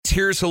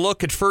here's a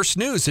look at First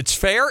News. It's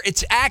fair,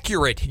 it's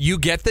accurate. You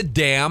get the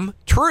damn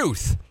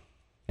truth.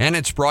 And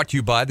it's brought to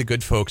you by the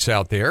good folks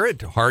out there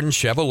at Hardin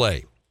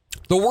Chevrolet.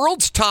 The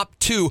world's top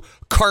 2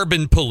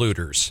 carbon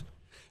polluters,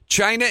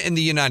 China and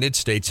the United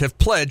States, have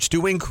pledged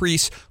to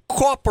increase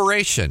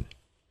cooperation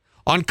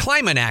on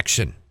climate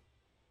action.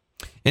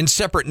 In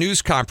separate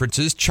news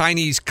conferences,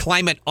 Chinese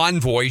climate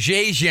envoy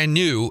Xie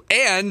Zhengnu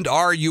and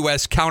our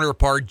U.S.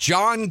 counterpart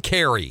John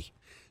Kerry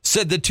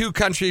said the two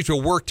countries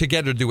will work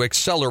together to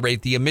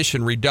accelerate the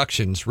emission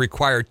reductions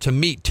required to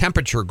meet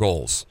temperature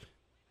goals.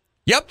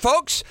 Yep,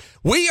 folks,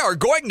 we are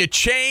going to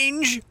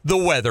change the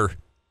weather.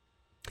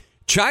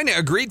 China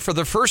agreed for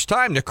the first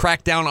time to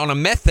crack down on a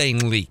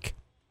methane leak.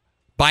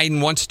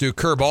 Biden wants to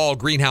curb all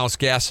greenhouse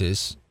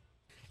gases.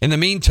 In the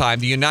meantime,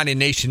 the United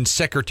Nations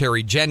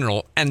Secretary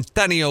General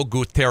Antonio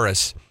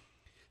Guterres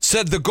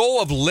said the goal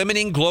of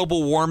limiting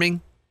global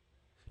warming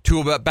to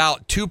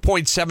about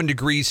 2.7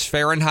 degrees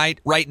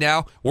Fahrenheit right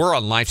now, we're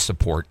on life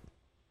support.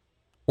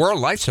 We're on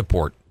life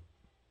support.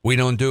 We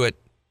don't do it.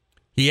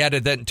 He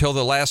added that until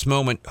the last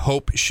moment,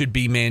 hope should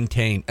be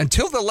maintained.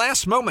 Until the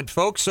last moment,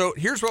 folks. So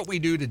here's what we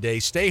do today.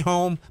 Stay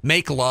home,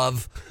 make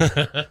love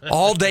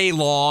all day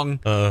long.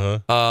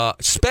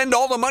 Spend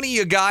all the money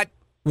you got.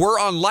 We're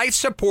on life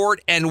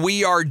support, and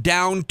we are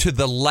down to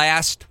the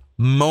last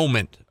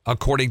moment,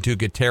 according to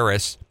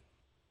Guterres.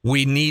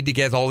 We need to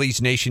get all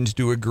these nations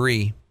to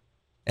agree.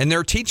 And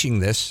they're teaching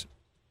this.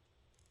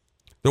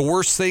 The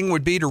worst thing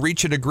would be to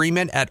reach an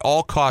agreement at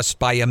all costs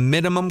by a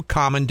minimum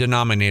common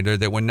denominator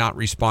that would not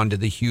respond to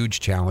the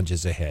huge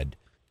challenges ahead.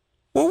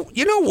 Well,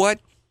 you know what?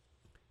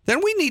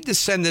 Then we need to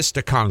send this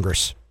to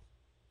Congress.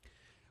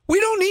 We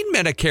don't need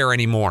Medicare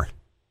anymore.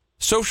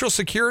 Social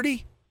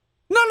Security?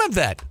 None of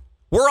that.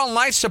 We're on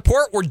life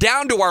support. We're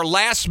down to our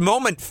last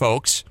moment,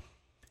 folks.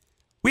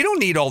 We don't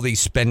need all these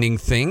spending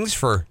things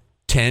for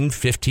 10,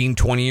 15,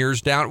 20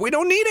 years down. We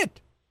don't need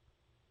it.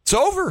 It's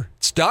over.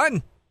 It's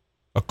done.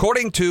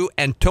 According to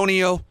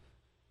Antonio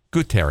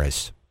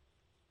Guterres.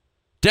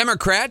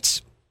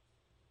 Democrats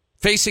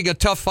facing a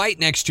tough fight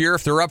next year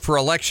if they're up for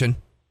election.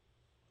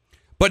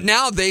 But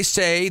now they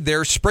say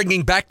they're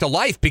springing back to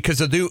life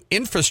because of the new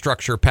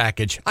infrastructure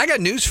package. I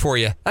got news for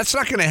you. That's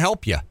not going to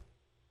help you.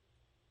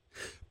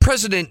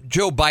 President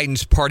Joe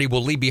Biden's party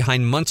will leave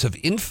behind months of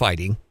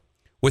infighting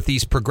with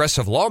these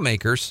progressive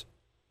lawmakers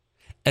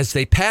as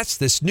they pass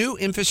this new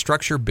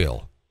infrastructure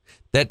bill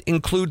that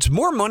includes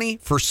more money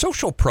for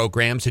social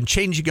programs and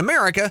changing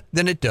America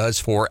than it does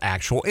for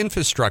actual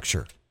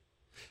infrastructure.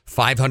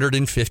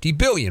 $550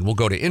 billion will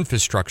go to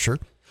infrastructure.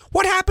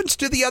 What happens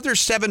to the other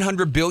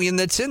 $700 billion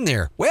that's in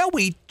there? Well,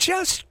 we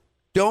just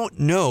don't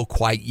know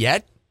quite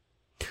yet.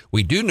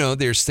 We do know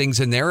there's things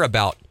in there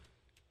about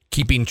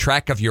keeping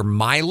track of your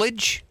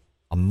mileage,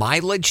 a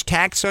mileage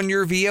tax on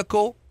your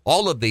vehicle.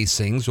 All of these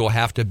things will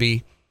have to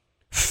be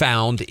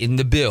found in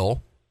the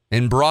bill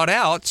and brought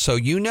out so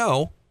you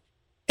know.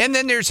 And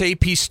then there's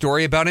AP's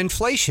story about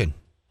inflation.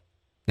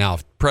 Now,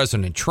 if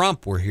President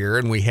Trump were here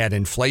and we had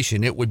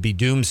inflation, it would be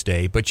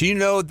doomsday. But you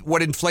know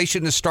what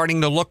inflation is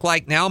starting to look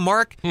like now,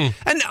 Mark? An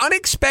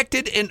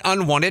unexpected and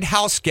unwanted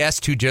house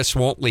guest who just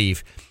won't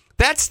leave.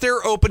 That's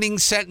their opening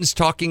sentence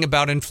talking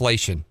about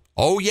inflation.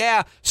 Oh,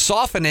 yeah,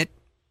 soften it.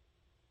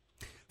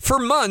 For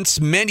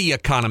months, many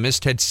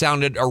economists had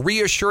sounded a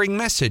reassuring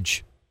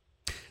message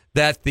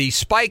that the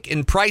spike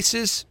in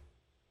prices,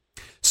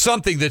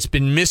 something that's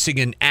been missing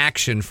in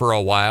action for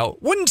a while,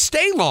 wouldn't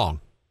stay long.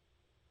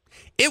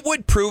 It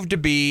would prove to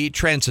be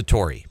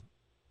transitory.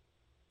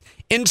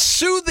 In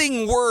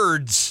soothing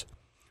words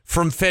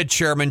from Fed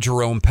Chairman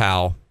Jerome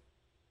Powell,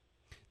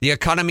 the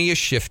economy is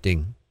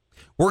shifting.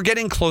 We're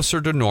getting closer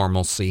to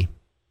normalcy.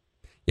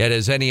 Yet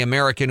as any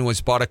American who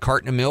has bought a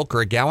carton of milk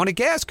or a gallon of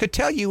gas could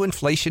tell you,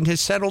 inflation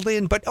has settled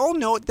in. But oh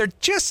no, they're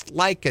just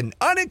like an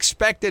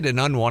unexpected and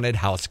unwanted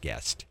house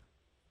guest.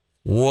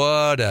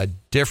 What a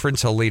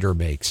difference a leader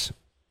makes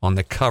on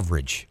the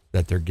coverage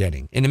that they're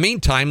getting. In the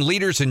meantime,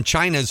 leaders in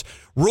China's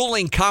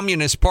ruling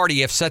Communist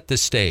Party have set the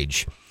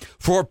stage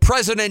for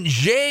President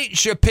Xi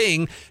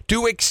Jinping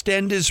to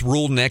extend his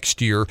rule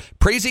next year,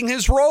 praising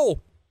his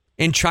role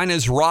in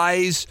China's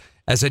rise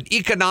as an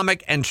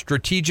economic and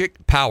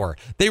strategic power.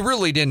 They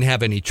really didn't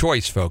have any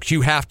choice, folks.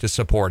 You have to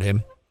support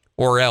him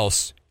or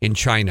else in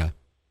China.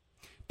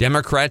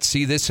 Democrats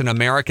see this in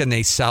America and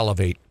they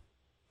salivate.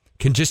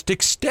 Can just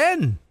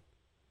extend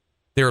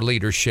their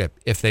leadership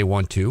if they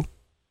want to.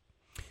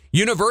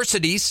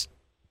 Universities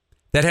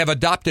that have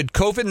adopted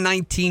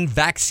COVID-19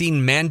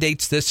 vaccine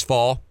mandates this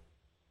fall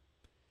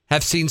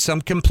have seen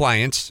some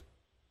compliance.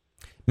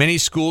 Many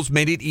schools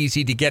made it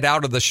easy to get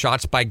out of the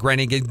shots by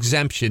granting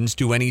exemptions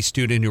to any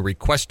student who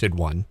requested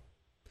one.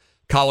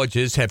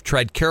 Colleges have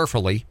tread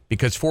carefully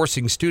because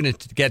forcing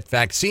students to get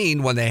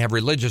vaccine when they have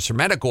religious or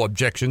medical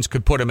objections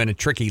could put them in a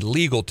tricky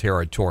legal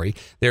territory.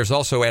 There's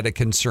also added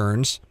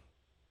concerns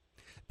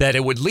that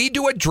it would lead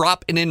to a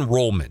drop in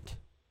enrollment.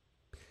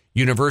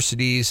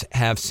 Universities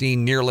have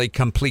seen nearly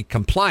complete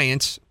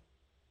compliance.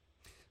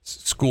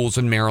 Schools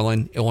in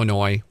Maryland,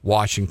 Illinois,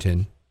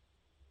 Washington.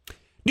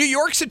 New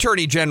York's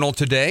Attorney General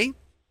today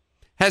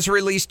has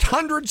released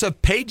hundreds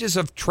of pages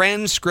of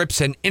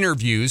transcripts and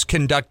interviews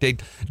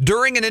conducted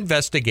during an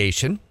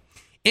investigation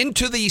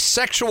into the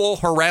sexual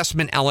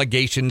harassment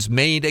allegations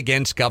made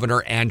against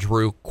Governor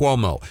Andrew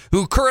Cuomo,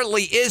 who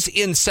currently is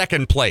in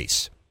second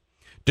place.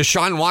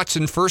 Deshaun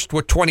Watson first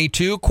with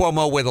 22,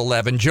 Cuomo with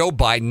 11, Joe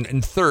Biden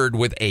in third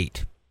with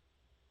 8.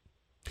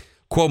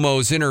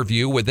 Cuomo's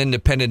interview with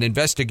independent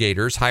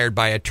investigators hired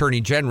by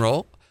Attorney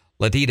General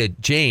Letitia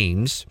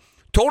James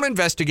told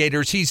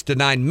investigators he's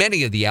denied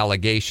many of the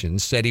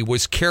allegations, said he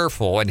was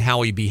careful in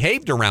how he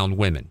behaved around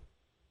women.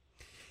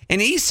 And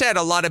he said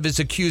a lot of his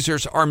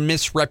accusers are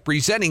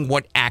misrepresenting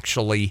what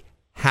actually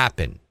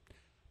happened.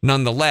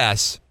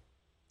 Nonetheless,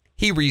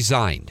 he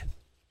resigned.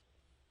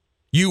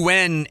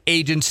 UN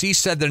agency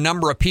said the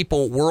number of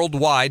people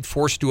worldwide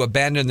forced to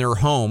abandon their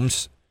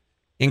homes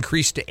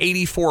increased to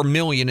 84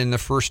 million in the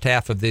first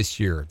half of this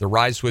year. The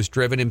rise was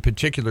driven in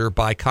particular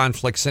by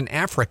conflicts in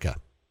Africa.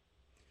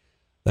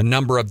 The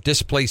number of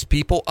displaced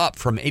people up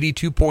from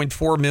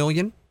 82.4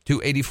 million to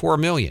 84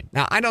 million.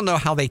 Now, I don't know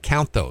how they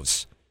count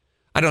those.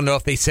 I don't know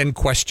if they send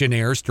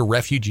questionnaires to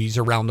refugees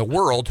around the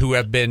world who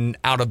have been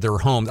out of their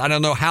homes. I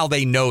don't know how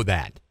they know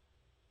that.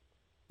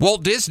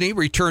 Walt Disney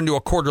returned to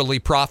a quarterly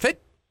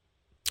profit.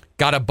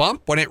 Got a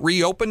bump when it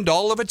reopened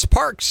all of its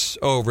parks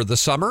over the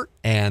summer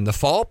and the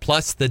fall,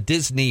 plus the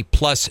Disney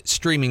Plus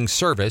streaming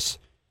service.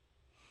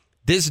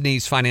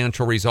 Disney's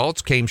financial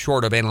results came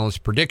short of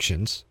analyst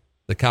predictions.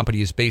 The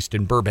company is based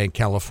in Burbank,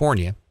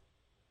 California.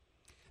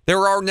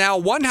 There are now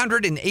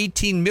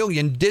 118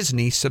 million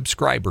Disney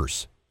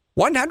subscribers.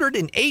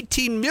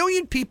 118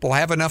 million people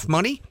have enough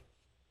money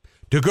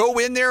to go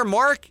in there,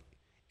 Mark,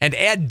 and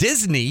add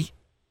Disney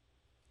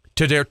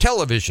to their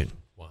television.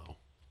 Wow.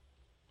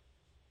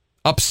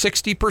 Up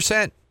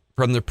 60%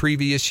 from the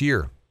previous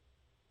year.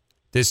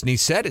 Disney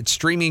said its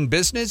streaming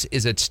business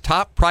is its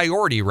top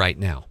priority right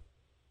now.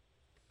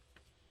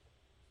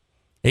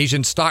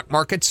 Asian stock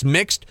markets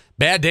mixed.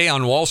 Bad day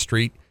on Wall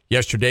Street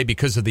yesterday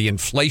because of the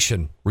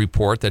inflation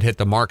report that hit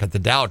the market. The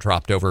Dow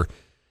dropped over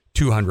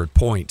 200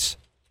 points.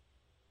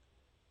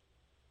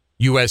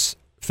 U.S.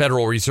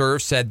 Federal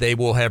Reserve said they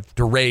will have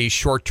to raise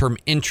short-term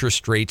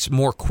interest rates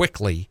more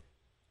quickly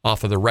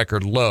off of the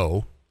record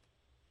low.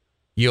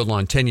 Yield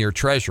on 10-year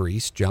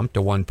treasuries jumped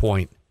to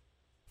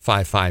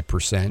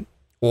 1.55%.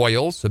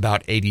 Oil's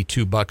about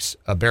 $82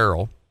 a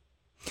barrel.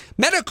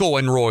 Medical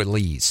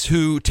enrollees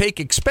who take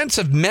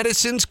expensive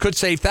medicines could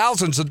save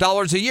thousands of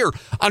dollars a year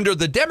under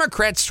the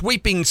Democrats'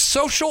 sweeping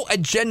social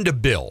agenda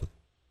bill.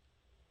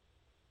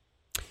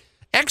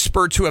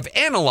 Experts who have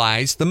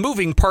analyzed the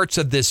moving parts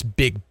of this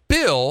big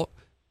bill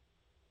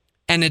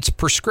and its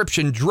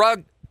prescription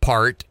drug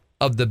part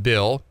of the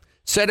bill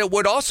said it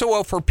would also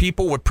offer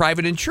people with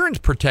private insurance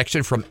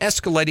protection from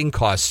escalating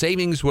costs.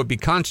 Savings would be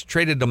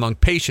concentrated among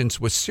patients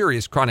with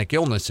serious chronic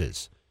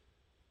illnesses,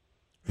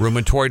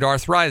 rheumatoid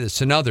arthritis,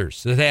 and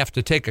others that have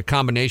to take a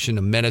combination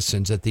of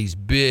medicines at these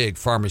big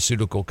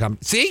pharmaceutical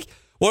companies. See?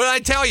 What did I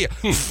tell you?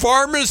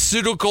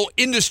 Pharmaceutical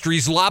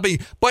industries lobbying.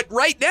 But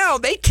right now,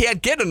 they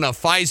can't get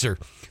enough Pfizer.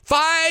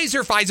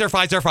 Pfizer.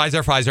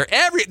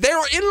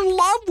 They're in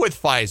love with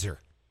Pfizer.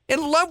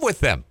 In love with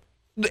them.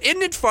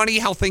 Isn't it funny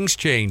how things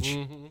change?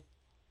 Mm-hmm.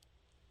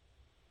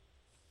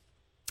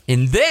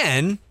 And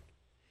then,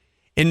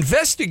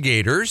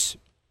 investigators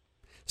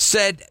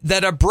said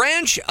that a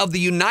branch of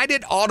the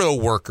United Auto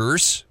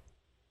Workers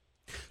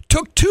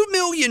took $2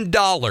 million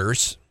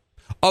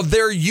of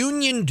their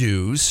union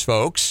dues,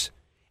 folks,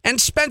 and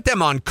spent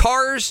them on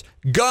cars,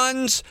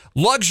 guns,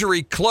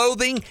 luxury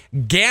clothing,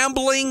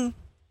 gambling.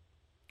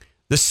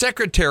 The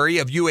secretary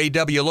of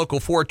UAW Local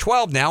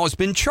 412 now has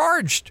been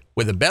charged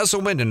with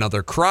embezzlement and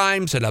other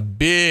crimes and a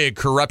big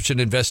corruption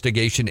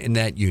investigation in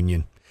that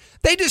union.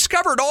 They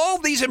discovered all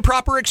these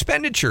improper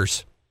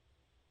expenditures.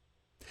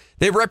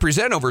 They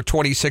represent over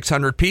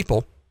 2,600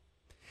 people.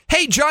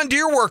 Hey, John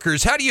Deere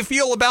workers, how do you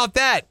feel about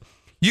that?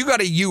 You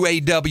got a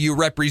UAW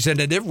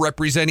representative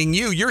representing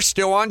you. You're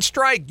still on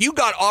strike. You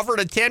got offered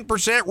a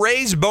 10%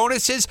 raise,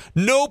 bonuses,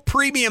 no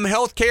premium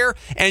health care,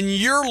 and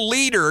your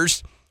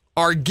leaders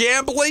are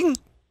gambling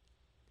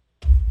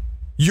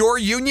your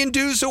union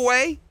dues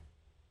away?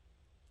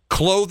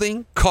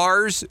 Clothing,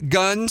 cars,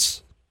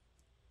 guns.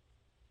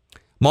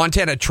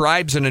 Montana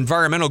tribes and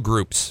environmental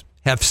groups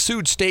have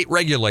sued state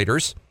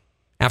regulators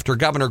after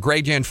Governor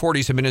Greg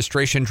Gianforte's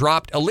administration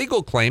dropped a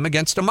legal claim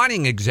against a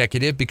mining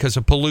executive because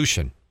of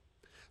pollution.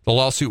 The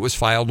lawsuit was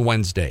filed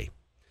Wednesday.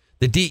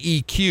 The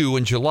DEQ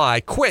in July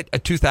quit a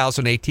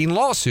 2018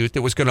 lawsuit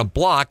that was going to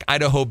block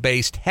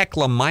Idaho-based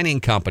Hecla Mining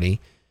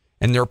Company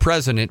and their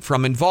president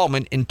from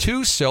involvement in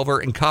 2 silver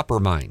and copper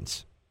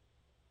mines.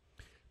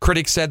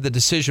 Critics said the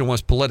decision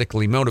was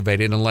politically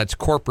motivated and lets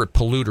corporate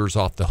polluters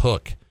off the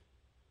hook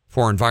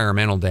for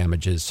environmental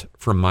damages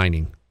from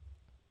mining.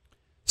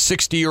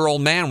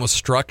 60-year-old man was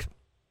struck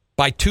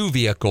by 2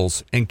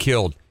 vehicles and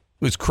killed.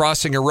 He was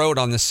crossing a road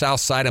on the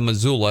south side of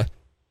Missoula.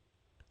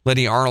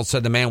 Lenny Arnold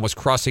said the man was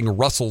crossing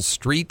Russell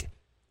Street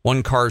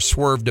One car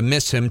swerved to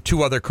miss him.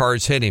 2 other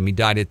cars hit him. He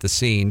died at the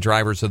scene.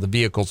 Drivers of the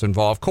vehicles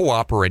involved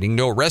cooperating.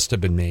 No arrests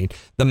have been made.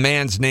 The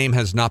man's name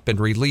has not been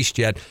released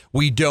yet.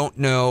 We don't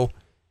know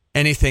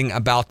anything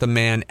about the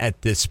man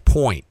at this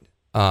point.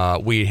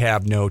 We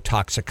have no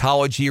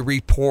toxicology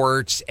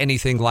reports,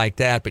 anything like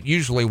that. But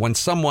usually when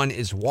someone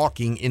is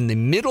walking in the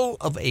middle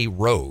of a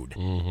road,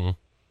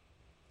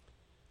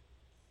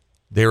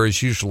 there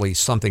is usually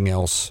something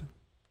else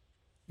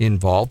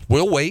involved.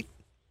 We'll wait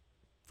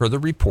for the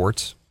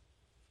reports.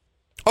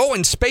 Oh,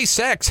 and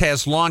SpaceX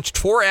has launched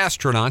 4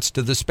 astronauts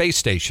to the space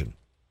station.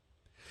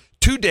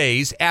 2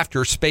 days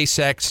after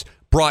SpaceX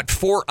brought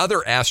 4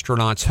 other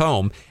astronauts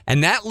home,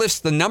 and that lifts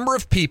the number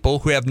of people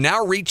who have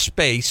now reached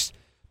space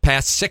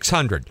past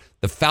 600.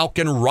 The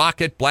Falcon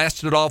rocket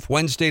blasted off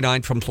Wednesday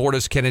night from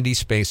Florida's Kennedy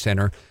Space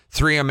Center.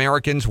 3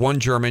 Americans, 1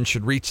 German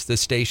should reach the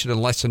station in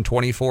less than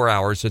 24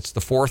 hours. It's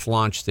the 4th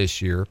launch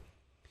this year.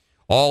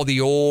 All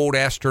the old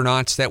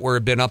astronauts that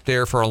have been up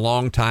there for a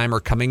long time are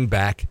coming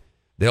back.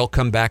 They'll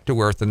come back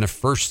to Earth, and the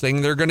first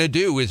thing they're going to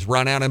do is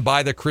run out and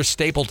buy the Chris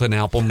Stapleton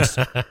albums.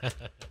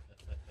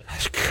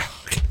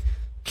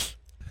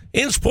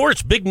 In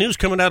sports, big news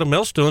coming out of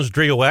Millstones.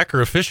 Drea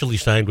Wacker officially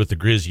signed with the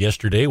Grizz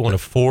yesterday, one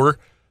of 4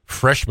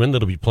 freshmen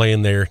that'll be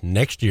playing there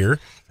next year.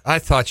 I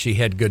thought she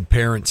had good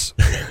parents.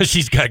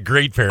 She's got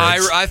great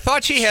parents. I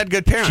thought she had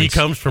good parents. She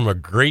comes from a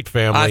great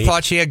family. I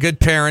thought she had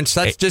good parents.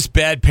 That's just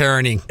bad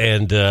parenting.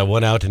 And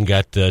went out and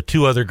got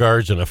 2 other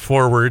guards and a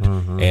forward.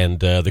 And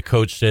the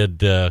coach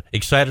said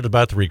excited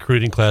about the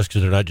recruiting class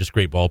because they're not just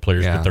great ball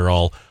players, but they're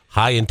all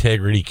high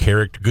integrity,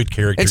 good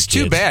character. It's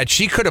too bad.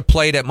 She could have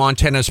played at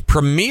Montana's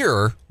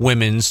premier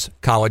women's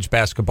college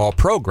basketball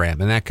program,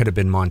 and that could have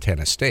been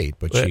Montana State.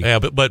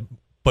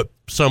 But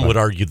some would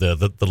argue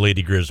the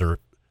Lady Grizz are,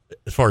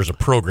 as far as a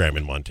program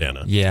in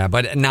Montana. Yeah,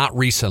 but not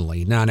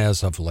recently, not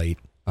as of late.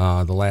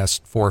 The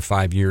last 4 or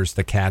 5 years,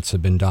 the Cats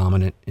have been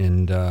dominant.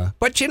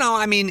 But,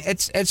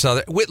 it's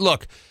other.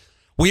 Look,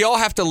 we all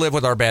have to live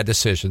with our bad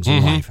decisions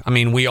in life. I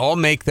mean, we all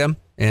make them.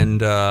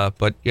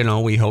 But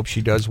we hope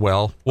she does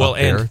well. Well,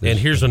 and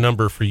here's a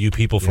number for you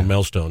people from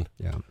Millstone.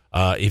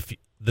 Yeah. If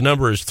the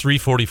number is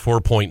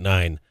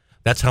 344.9,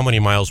 that's how many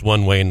miles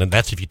one way, and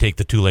that's if you take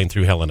the 2-lane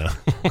through Helena.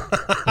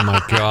 Oh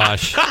my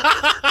gosh.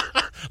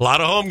 A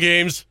lot of home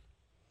games.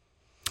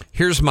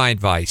 Here's my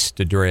advice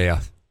to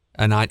Drea,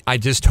 and I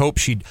just hope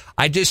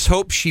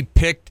she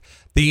picked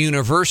the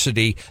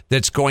university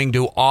that's going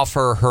to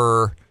offer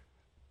her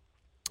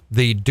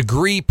the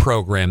degree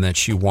program that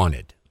she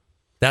wanted.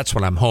 That's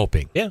what I'm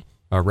hoping. Yeah.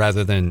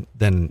 Rather than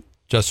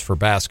just for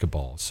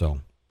basketball. So,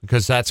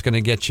 because that's going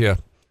to get you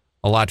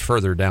a lot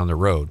further down the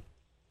road.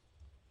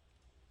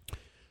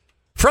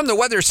 From the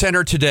Weather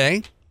Center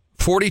today,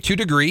 42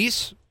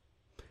 degrees,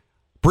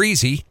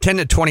 breezy, 10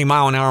 to 20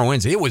 mile an hour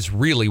winds. It was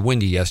really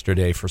windy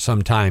yesterday for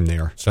some time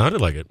there.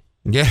 Sounded like it.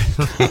 Yeah.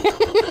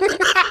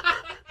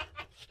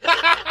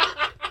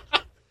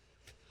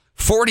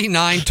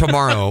 49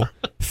 tomorrow,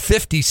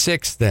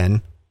 56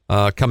 then,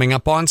 coming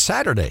up on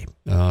Saturday,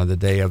 the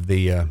day of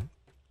the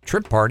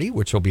trip party,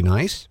 which will be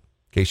nice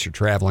in case you're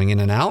traveling in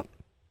and out.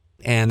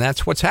 And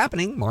that's what's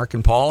happening. Mark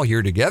and Paul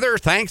here together.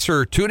 Thanks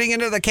for tuning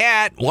into the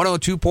Cat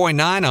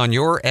 102.9 on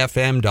your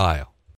FM dial.